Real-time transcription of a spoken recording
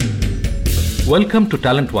Welcome to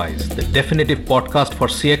TalentWise, the definitive podcast for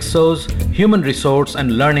CXOs, human resource,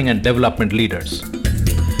 and learning and development leaders.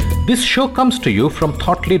 This show comes to you from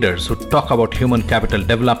thought leaders who talk about human capital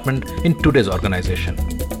development in today's organization.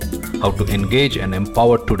 How to engage and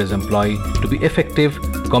empower today's employee to be effective,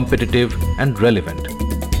 competitive, and relevant.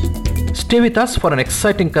 Stay with us for an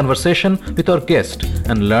exciting conversation with our guest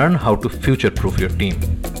and learn how to future-proof your team.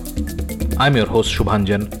 I'm your host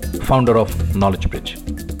Shubhanjan, founder of KnowledgeBridge.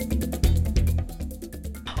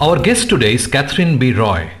 Our guest today is Catherine B.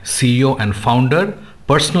 Roy, CEO and founder,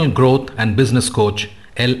 Personal Growth and Business Coach,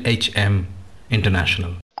 LHM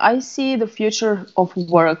International. I see the future of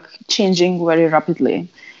work changing very rapidly.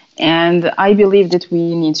 And I believe that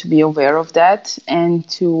we need to be aware of that and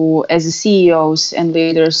to, as CEOs and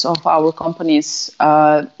leaders of our companies,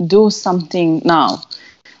 do something now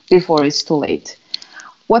before it's too late.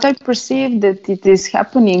 What I perceive that it is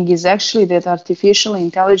happening is actually that artificial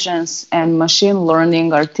intelligence and machine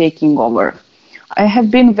learning are taking over. I have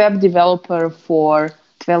been web developer for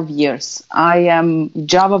 12 years. I am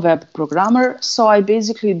Java web programmer, so I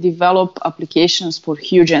basically develop applications for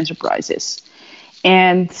huge enterprises.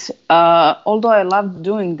 And although I love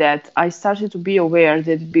doing that, I started to be aware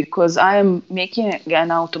that because I am making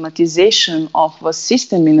an automatization of a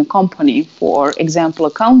system in a company, for example,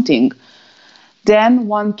 accounting, then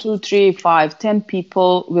 1, 2, 3, 5, 10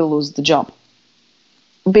 people will lose the job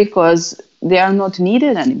because they are not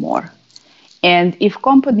needed anymore. And if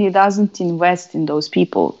company doesn't invest in those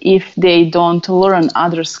people, if they don't learn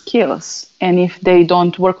other skills, and if they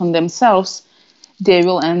don't work on themselves, they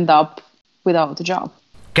will end up without a job.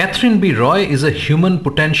 Catherine B. Roy is a human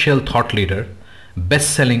potential thought leader,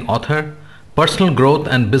 best-selling author, personal growth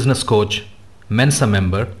and business coach, Mensa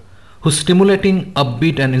member, whose stimulating,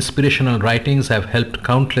 upbeat and inspirational writings have helped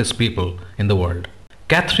countless people in the world.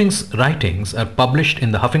 Catherine's writings are published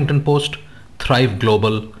in the Huffington Post, Thrive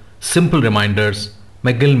Global, Simple Reminders,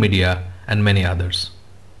 McGill Media, and many others.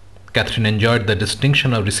 Catherine enjoyed the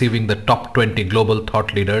distinction of receiving the top 20 global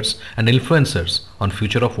thought leaders and influencers on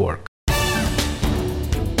future of work.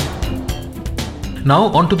 Now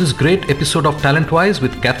on to this great episode of TalentWise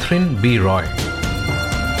with Catherine B. Roy.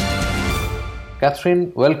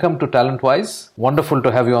 Catherine, welcome to TalentWise. Wonderful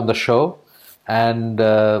to have you on the show and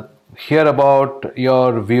hear about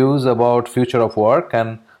your views about future of work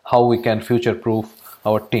and how we can future-proof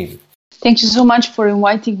our team. Thank you so much for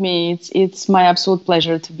inviting me. It's my absolute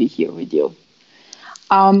pleasure to be here with you.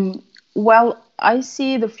 Well, I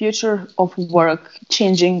see the future of work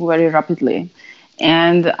changing very rapidly.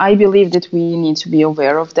 And I believe that we need to be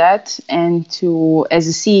aware of that and to,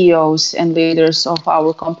 as CEOs and leaders of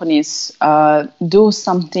our companies, do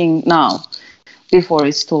something now before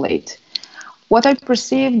it's too late. What I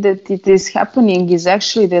perceive that it is happening is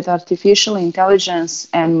actually that artificial intelligence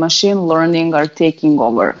and machine learning are taking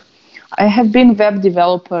over. I have been web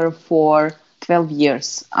developer for 12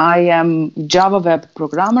 years. I am Java web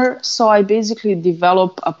programmer, so I basically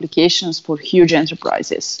develop applications for huge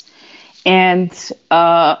enterprises. And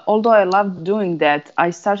although I love doing that,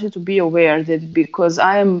 I started to be aware that because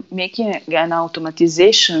I am making an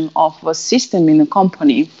automatization of a system in a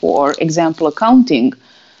company, for example, accounting,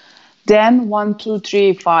 then 1, 2,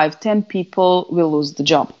 3, 5, 10 people will lose the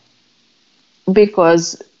job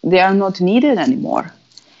because they are not needed anymore.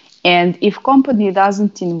 And if company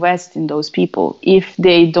doesn't invest in those people, if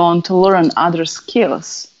they don't learn other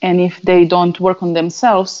skills, and if they don't work on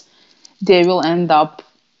themselves, they will end up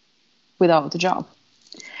without a job.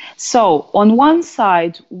 So on one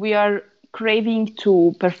side, we are craving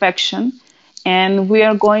to perfection, and we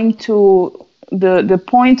are going to the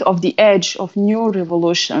point of the edge of new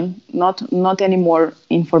revolution, not anymore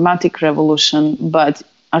informatic revolution, but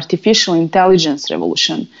artificial intelligence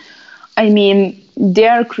revolution. I mean, they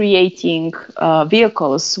are creating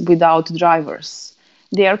vehicles without drivers.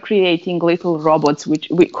 They are creating little robots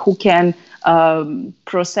who can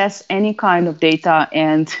process any kind of data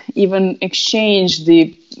and even exchange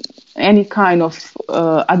any kind of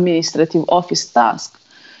administrative office task,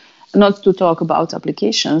 not to talk about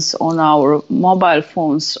applications on our mobile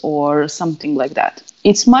phones or something like that.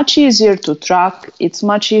 It's much easier to track. It's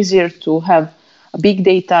much easier to have big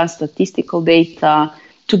data, statistical data,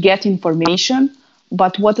 to get information.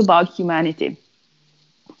 But what about humanity?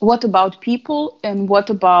 What about people, and what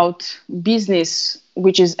about business,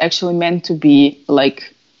 which is actually meant to be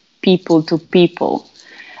like people to people?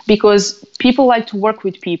 Because people like to work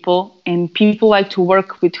with people, and people like to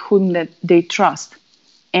work with whom that they trust.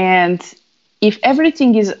 And if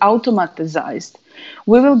everything is automatized,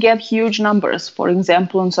 we will get huge numbers, for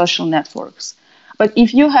example, on social networks. But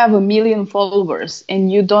if you have 1 million followers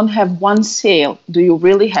and you don't have one sale, do you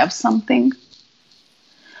really have something?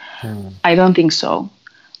 I don't think so.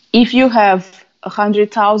 If you have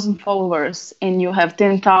 100,000 followers and you have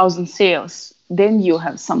 10,000 sales, then you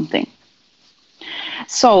have something.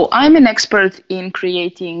 So I'm an expert in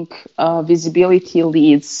creating visibility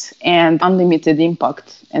leads and unlimited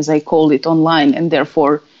impact, as I call it, online, and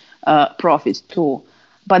therefore profit too,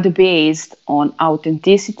 but based on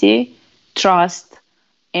authenticity, trust,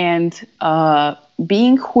 and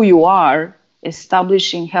being who you are,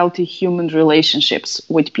 establishing healthy human relationships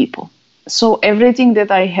with people. So everything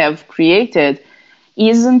that I have created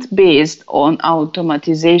isn't based on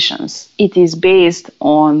automatizations. It is based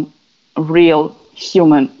on real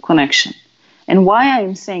human connection. And why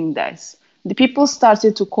I'm saying this? The people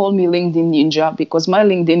started to call me LinkedIn Ninja because my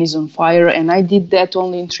LinkedIn is on fire, and I did that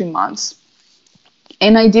only in 3 months.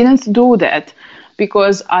 And I didn't do that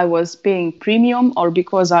because I was paying premium or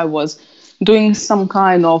because I was doing some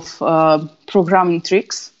kind of programming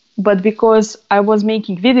tricks, but because I was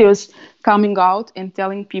making videos, coming out and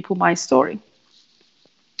telling people my story.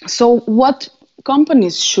 So what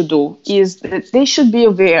companies should do is that they should be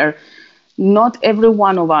aware not every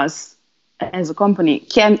one of us as a company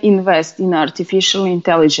can invest in artificial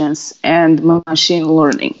intelligence and machine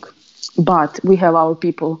learning. But we have our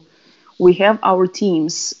people, we have our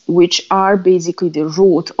teams, which are basically the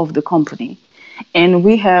root of the company. And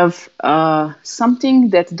we have something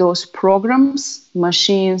that those programs,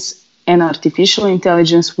 machines, and artificial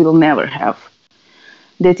intelligence will never have.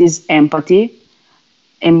 That is empathy,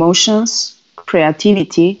 emotions,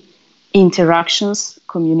 creativity, interactions,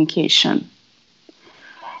 communication.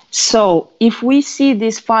 So if we see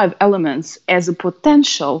these 5 elements as a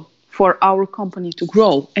potential for our company to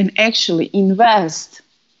grow and actually invest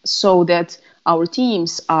so that our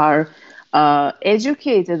teams are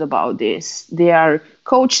educated about this, they are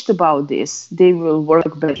coached about this, they will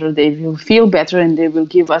work better, they will feel better, and they will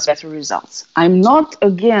give us better results. I'm not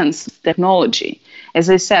against technology. As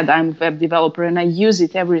I said, I'm a web developer and I use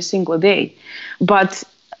it every single day. But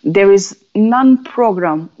there is none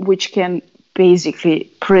program which can basically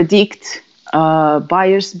predict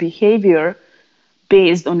buyers' behavior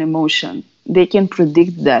based on emotion. They can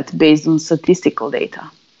predict that based on statistical data.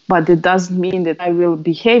 But it doesn't mean that I will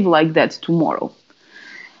behave like that tomorrow.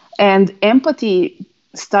 And empathy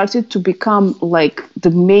started to become like the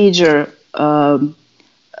major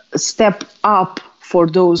step up for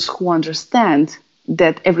those who understand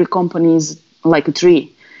that every company is like a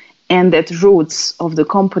tree and that roots of the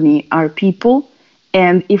company are people.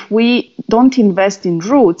 And if we don't invest in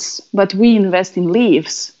roots, but we invest in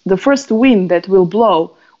leaves, the first wind that will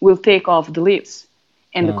blow will take off the leaves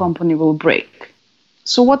and the company will break.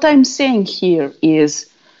 So what I'm saying here is,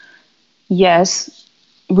 yes,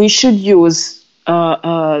 we should use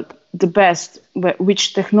the best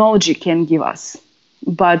which technology can give us,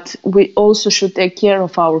 but we also should take care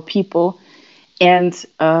of our people and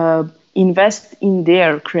invest in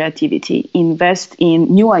their creativity, invest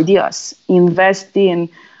in new ideas, invest in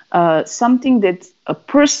something that a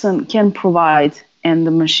person can provide and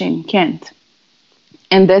the machine can't.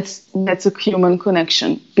 And that's a human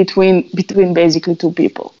connection between basically 2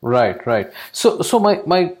 people. Right. So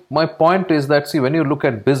my point is that, see, when you look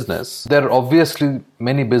at business, there are obviously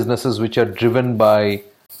many businesses which are driven by,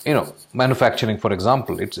 manufacturing, for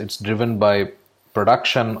example. It's driven by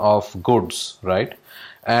production of goods, right?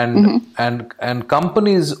 And and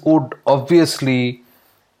companies would obviously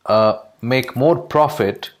make more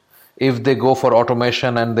profit if they go for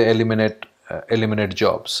automation and they eliminate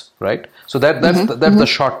jobs, right? So that's the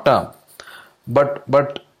short term.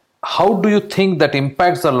 But how do you think that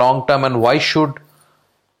impacts the long term, and why should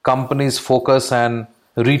companies focus and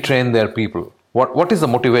retrain their people? What is the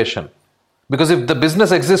motivation? Because if the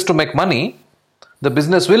business exists to make money, the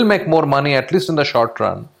business will make more money, at least in the short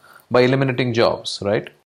run, by eliminating jobs, right?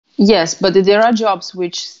 Yes, but there are jobs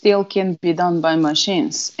which still can be done by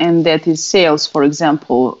machines, and that is sales, for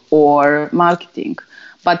example, or marketing,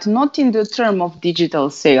 but not in the term of digital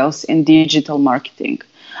sales and digital marketing,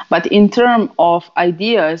 but in terms of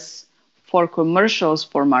ideas for commercials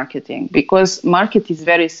for marketing, because market is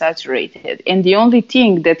very saturated, and the only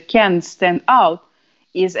thing that can stand out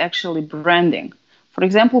is actually branding. For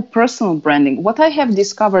example, personal branding. What I have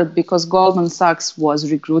discovered, because Goldman Sachs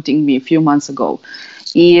was recruiting me a few months ago,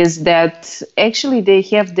 is that actually they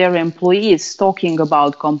have their employees talking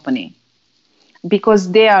about company,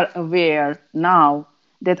 because they are aware now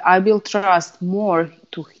that I will trust more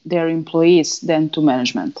to their employees than to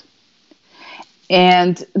management.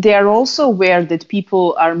 And they are also aware that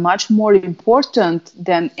people are much more important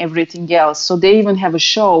than everything else. So they even have a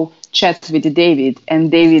show, Chat with David,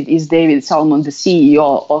 and David is David Salmon, the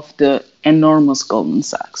CEO of the enormous Goldman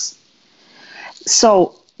Sachs.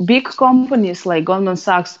 So big companies like Goldman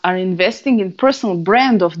Sachs are investing in personal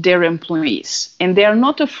brand of their employees, and they are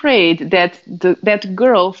not afraid that that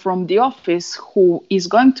girl from the office who is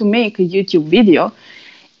going to make a YouTube video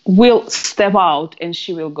will step out and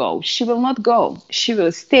she will go. She will not go. She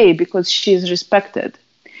will stay because she is respected.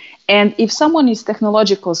 And if someone is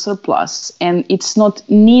technological surplus and it's not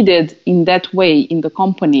needed in that way in the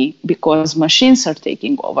company because machines are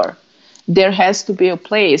taking over, there has to be a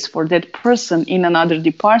place for that person in another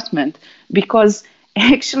department, because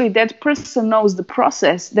actually that person knows the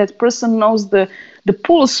process, that person knows the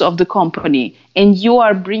pulse of the company, and you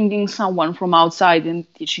are bringing someone from outside and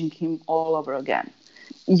teaching him all over again.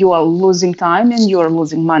 You are losing time and you are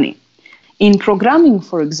losing money. In programming,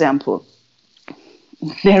 for example,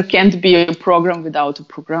 there can't be a program without a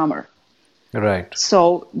programmer. Right.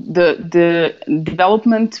 So the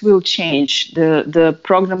development will change, the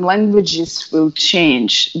program languages will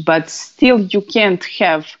change, but still you can't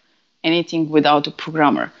have anything without a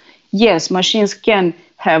programmer. Yes, machines can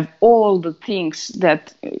have all the things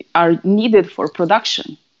that are needed for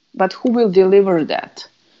production, but who will deliver that?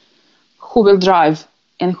 Who will drive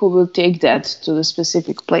and who will take that to the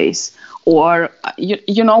specific place? Or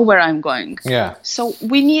you know where I'm going. Yeah. So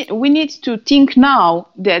we need to think now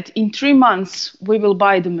that in 3 months we will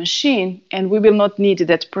buy the machine and we will not need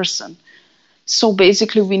that person. So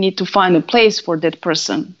basically we need to find a place for that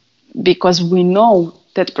person because we know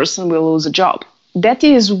that person will lose a job. That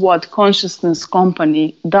is what consciousness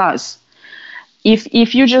company does.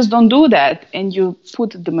 If you just don't do that and you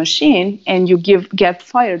put the machine and you get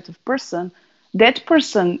fired of person, that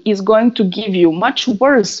person is going to give you much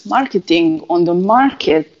worse marketing on the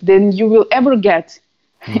market than you will ever get,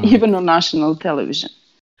 even on national television.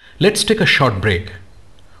 Let's take a short break.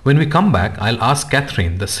 When we come back, I'll ask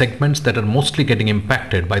Catherine the segments that are mostly getting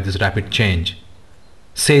impacted by this rapid change.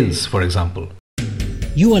 Sales, for example.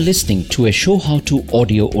 You are listening to a Show How To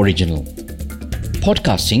audio original.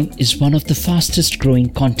 Podcasting is one of the fastest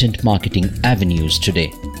growing content marketing avenues today.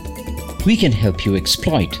 We can help you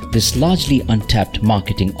exploit this largely untapped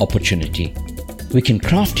marketing opportunity. We can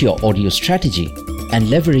craft your audio strategy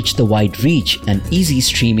and leverage the wide reach and easy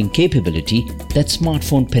streaming capability that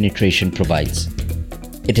smartphone penetration provides.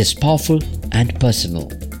 It is powerful and personal.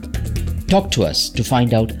 Talk to us to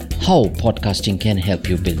find out how podcasting can help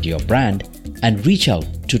you build your brand and reach out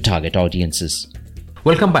to target audiences.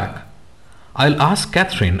 Welcome back. I'll ask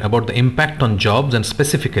Catherine about the impact on jobs and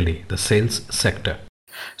specifically the sales sector.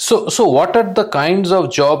 So what are the kinds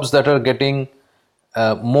of jobs that are getting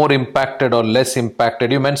more impacted or less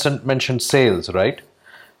impacted? You mentioned sales, right?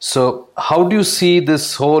 So how do you see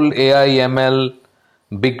this whole AI, ML,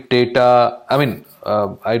 big data? I mean,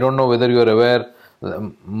 I don't know whether you're aware,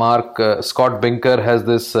 Scott Binker has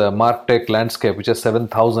this MarTech landscape, which has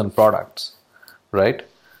 7,000 products, right?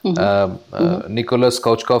 Nicholas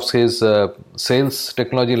Kauchkovsky's sales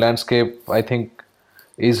technology landscape, I think,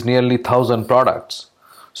 is nearly 1,000 products.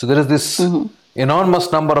 So there is this enormous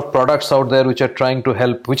number of products out there which are trying to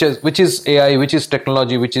help, which is AI, which is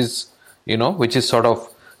technology, which is sort of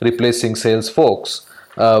replacing sales folks,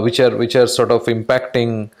 which are sort of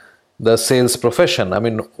impacting the sales profession. I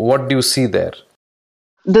mean, what do you see there?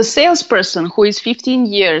 The salesperson who is 15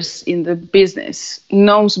 years in the business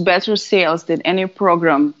knows better sales than any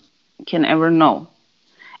program can ever know.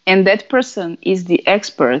 And that person is the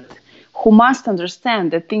expert who must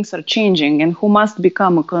understand that things are changing and who must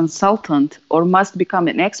become a consultant or must become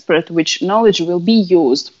an expert, which knowledge will be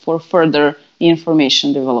used for further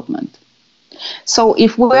information development. So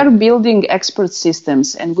if we are building expert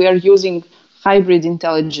systems and we are using hybrid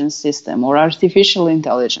intelligence system or artificial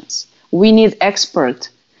intelligence, we need expert.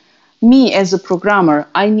 Me as a programmer,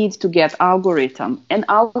 I need to get algorithm. An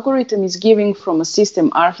algorithm is given from a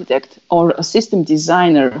system architect or a system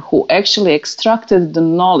designer who actually extracted the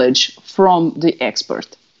knowledge from the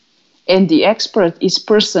expert. And the expert is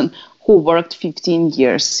person who worked 15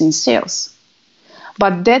 years in sales.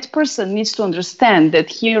 But that person needs to understand that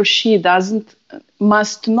he or she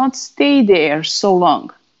must not stay there so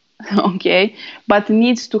long. Okay, but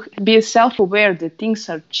needs to be self-aware that things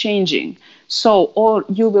are changing. So, or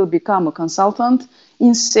you will become a consultant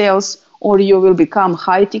in sales, or you will become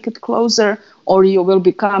high-ticket closer, or you will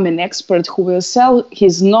become an expert who will sell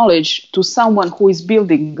his knowledge to someone who is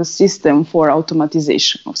building a system for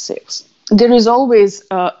automatization of sales. There is always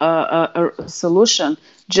a solution,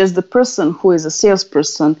 just the person who is a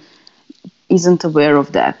salesperson isn't aware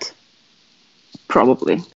of that,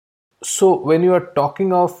 probably. So when you are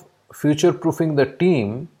talking of future-proofing the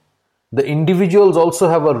team, the individuals also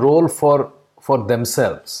have a role for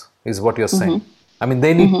themselves, is what you're saying. I mean,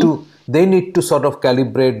 they need to sort of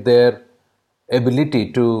calibrate their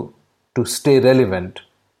ability to stay relevant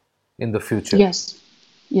in the future?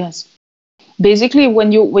 Yes. Basically,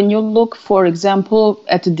 when you look, for example,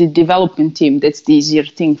 at the development team, that's the easier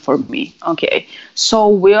thing for me. Okay, so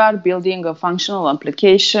we are building a functional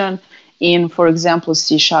application in, for example,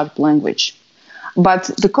 C# language.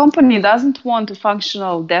 But the company doesn't want a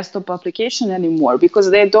functional desktop application anymore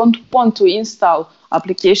because they don't want to install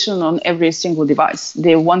application on every single device.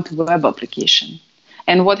 They want a web application.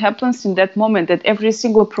 And what happens in that moment that every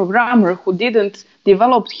single programmer who didn't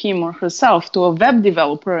develop him or herself to a web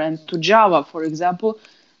developer and to Java, for example,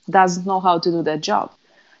 doesn't know how to do that job.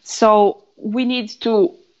 So we need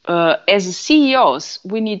to, as CEOs,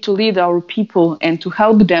 we need to lead our people and to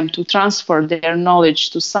help them to transfer their knowledge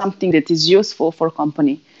to something that is useful for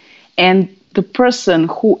company. And the person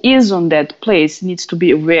who is on that place needs to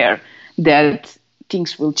be aware that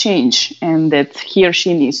things will change and that he or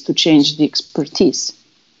she needs to change the expertise.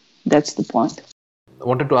 That's the point. I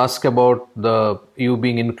wanted to ask about you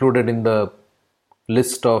being included in the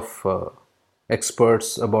list of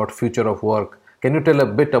experts about future of work. Can you tell a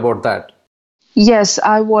bit about that? Yes,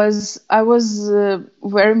 I was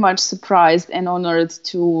very much surprised and honored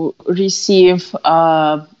to receive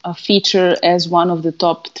a feature as one of the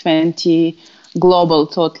top 20 global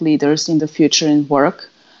thought leaders in the future in work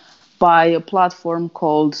by a platform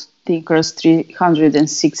called Thinkers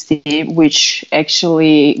 360, which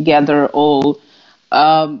actually gather all,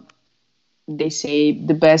 they say,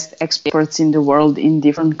 the best experts in the world in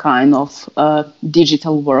different kind of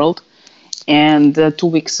digital world. And 2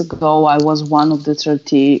 weeks ago, I was one of the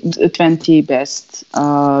 20 best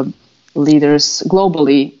leaders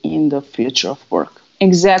globally in the future of work.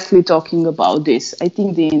 Exactly talking about this. I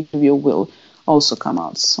think the interview will also come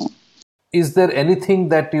out soon. Is there anything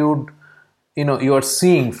that you are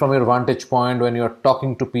seeing from your vantage point when you're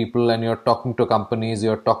talking to people and you're talking to companies,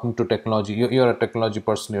 you're talking to technology, you're a technology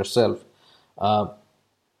person yourself.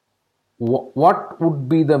 What would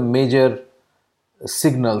be the major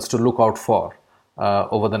signals to look out for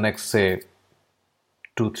over the next, say,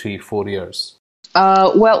 2, 3, 4 years?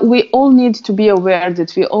 Well, we all need to be aware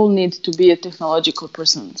that we all need to be a technological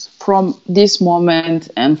persons from this moment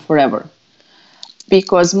and forever.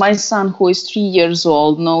 Because my son, who is 3 years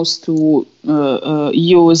old, knows to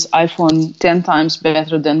use iPhone 10 times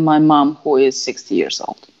better than my mom, who is 60 years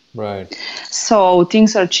old. Right. So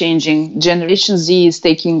things are changing. Generation Z is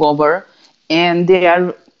taking over, and they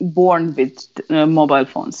are born with mobile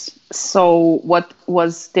phones. So what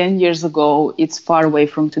was 10 years ago, it's far away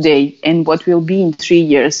from today. And what will be in 3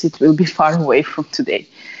 years, it will be far away from today.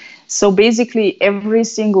 So basically, every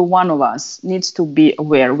single one of us needs to be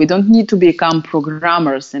aware. We don't need to become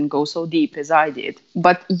programmers and go so deep as I did.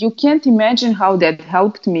 But you can't imagine how that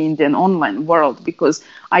helped me in the online world, because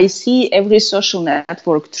I see every social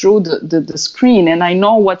network through the screen and I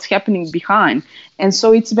know what's happening behind. And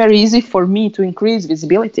so it's very easy for me to increase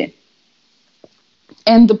visibility.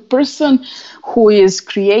 And the person who is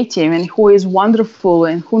creative and who is wonderful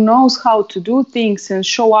and who knows how to do things and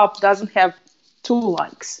show up doesn't have 2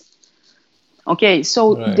 likes. Okay,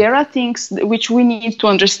 so right. There are things which we need to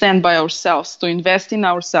understand by ourselves, to invest in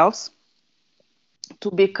ourselves,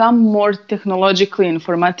 to become more technologically,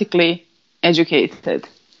 informatically educated.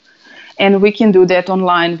 And we can do that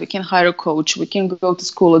online. We can hire a coach. We can go to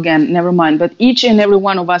school again, never mind. But each and every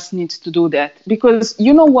one of us needs to do that. Because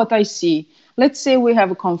you know what I see? Let's say we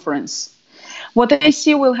have a conference. What I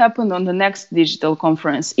see will happen on the next digital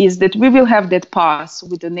conference is that we will have that pass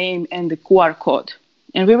with the name and the QR code.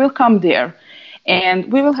 And we will come there.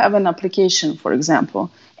 And we will have an application, for example,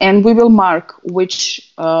 and we will mark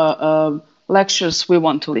which lectures we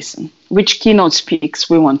want to listen, which keynote speaks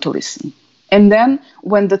we want to listen. And then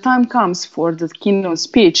when the time comes for the keynote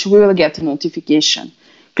speech, we will get a notification.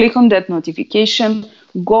 Click on that notification,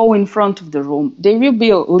 go in front of the room. There will be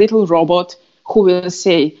a little robot who will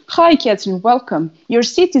say, "Hi, Catherine, welcome. Your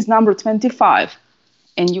seat is number 25.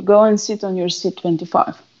 And you go and sit on your seat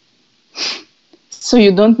 25. So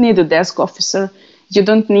you don't need a desk officer. You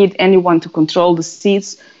don't need anyone to control the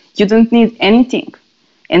seats. You don't need anything.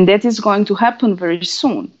 And that is going to happen very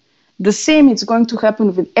soon. The same is going to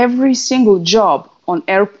happen with every single job on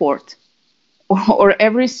airport or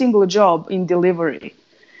every single job in delivery.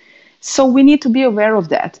 So we need to be aware of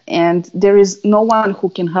that. And there is no one who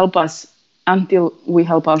can help us until we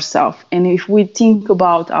help ourselves. And if we think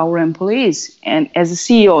about our employees and as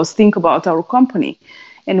CEOs think about our company,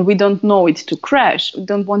 and we don't know it to crash, we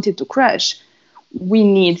don't want it to crash, we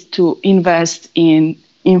need to invest in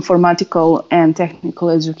informatical and technical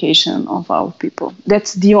education of our people.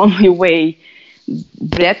 That's the only way.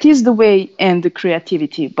 That is the way, and the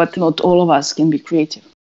creativity, but not all of us can be creative.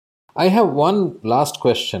 I have one last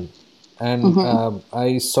question, and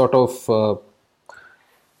I sort of,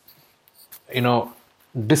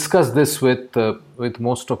 discuss this with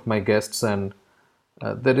most of my guests, and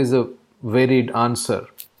there is a varied answer.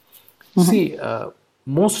 See,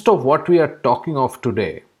 most of what we are talking of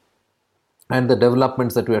today, and the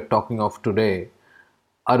developments that we are talking of today,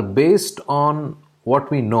 are based on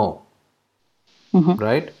what we know,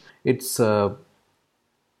 right? It's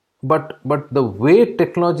but the way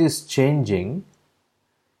technology is changing,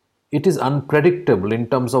 it is unpredictable in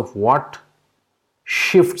terms of what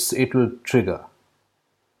shifts it will trigger,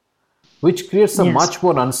 which creates a much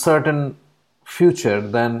more uncertain future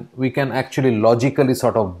than we can actually logically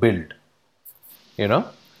sort of build.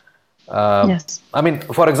 Yes. I mean,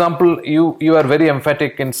 for example, you are very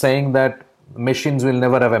emphatic in saying that machines will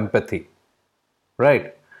never have empathy,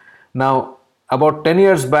 right? Now, about 10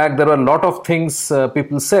 years back, there were a lot of things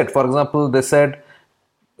people said. For example, they said,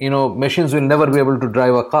 machines will never be able to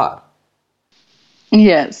drive a car.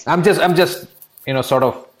 Yes. I'm just, sort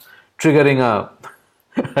of triggering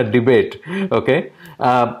a debate. Okay,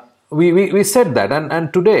 we said that,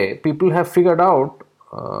 and today people have figured out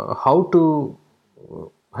how to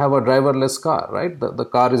have a driverless car. Right, the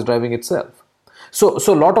car is driving itself. So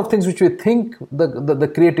a lot of things which we think the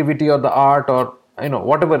creativity or the art or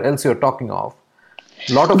whatever else you're talking of,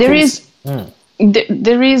 a lot of there things.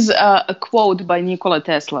 There is a quote by Nikola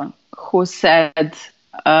Tesla who said,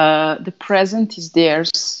 "The present is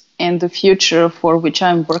theirs, and the future for which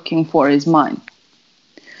I'm working for is mine."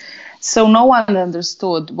 So no one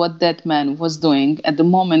understood what that man was doing at the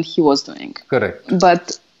moment he was doing. Correct.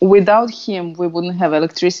 But without him, we wouldn't have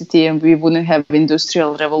electricity, and we wouldn't have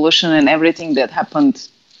industrial revolution and everything that happened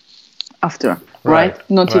after. Right?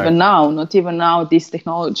 Not even now, this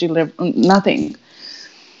technology, nothing.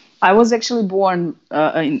 I was actually born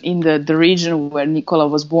in the region where Nikola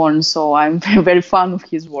was born, so I'm very fond of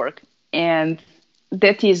his work. And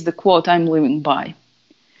that is the quote I'm living by.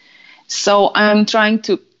 So I'm trying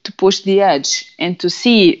to push the edge and to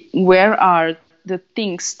see where are the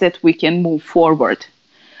things that we can move forward.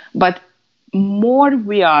 But more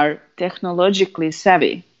we are technologically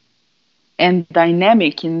savvy and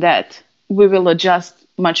dynamic in that, we will adjust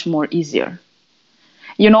much more easier.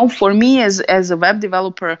 For me as a web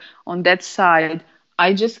developer on that side,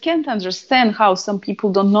 I just can't understand how some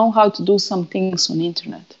people don't know how to do some things on the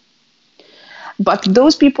internet. But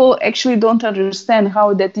those people actually don't understand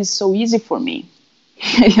how that is so easy for me,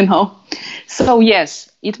 So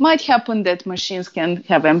yes, it might happen that machines can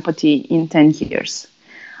have empathy in 10 years.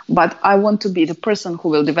 But I want to be the person who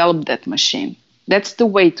will develop that machine. That's the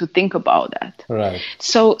way to think about that. Right.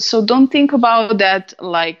 So don't think about that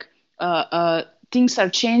like things are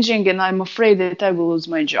changing and I'm afraid that I will lose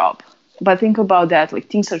my job. But think about that like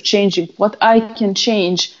things are changing. What I can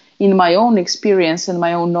change in my own experience and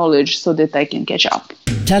my own knowledge so that I can catch up.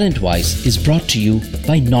 TalentWise is brought to you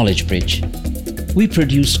by Knowledge Bridge. We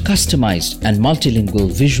produce customized and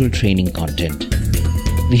multilingual visual training content.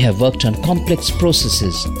 We have worked on complex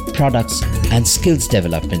processes, products, and skills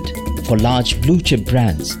development for large blue chip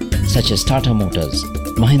brands such as Tata Motors,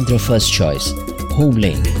 Mahindra First Choice,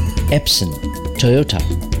 Homelane, Epson, Toyota,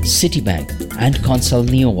 Citibank, and Consol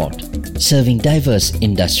Neowatt, serving diverse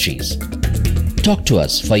industries. Talk to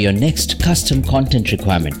us for your next custom content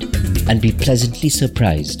requirement and be pleasantly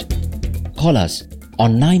surprised. Call us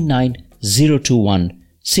on 99021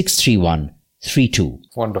 631 32.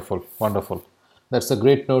 Wonderful, wonderful. That's a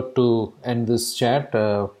great note to end this chat.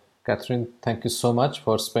 Catherine, thank you so much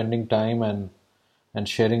for spending time and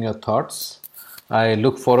sharing your thoughts. I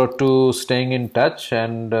look forward to staying in touch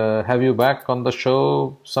and have you back on the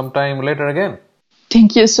show sometime later again.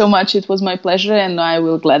 Thank you so much. It was my pleasure and I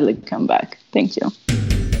will gladly come back. Thank you.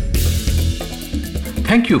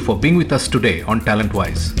 Thank you for being with us today on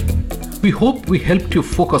TalentWise. We hope we helped you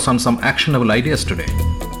focus on some actionable ideas today.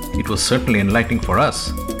 It was certainly enlightening for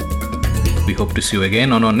us. We hope to see you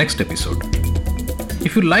again on our next episode.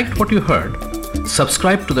 If you liked what you heard,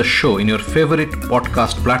 subscribe to the show in your favorite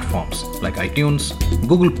podcast platforms like iTunes,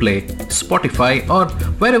 Google Play, Spotify, or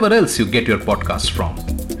wherever else you get your podcasts from,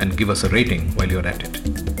 and give us a rating while you're at it.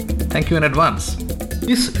 Thank you in advance.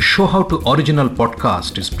 This Show How To Original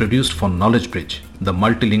podcast is produced for Knowledge Bridge, the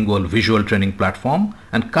multilingual visual training platform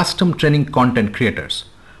and custom training content creators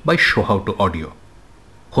by Show How To Audio.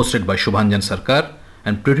 Hosted by Shubhanjan Sarkar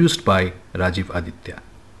and produced by Rajiv Aditya.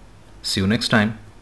 See you next time.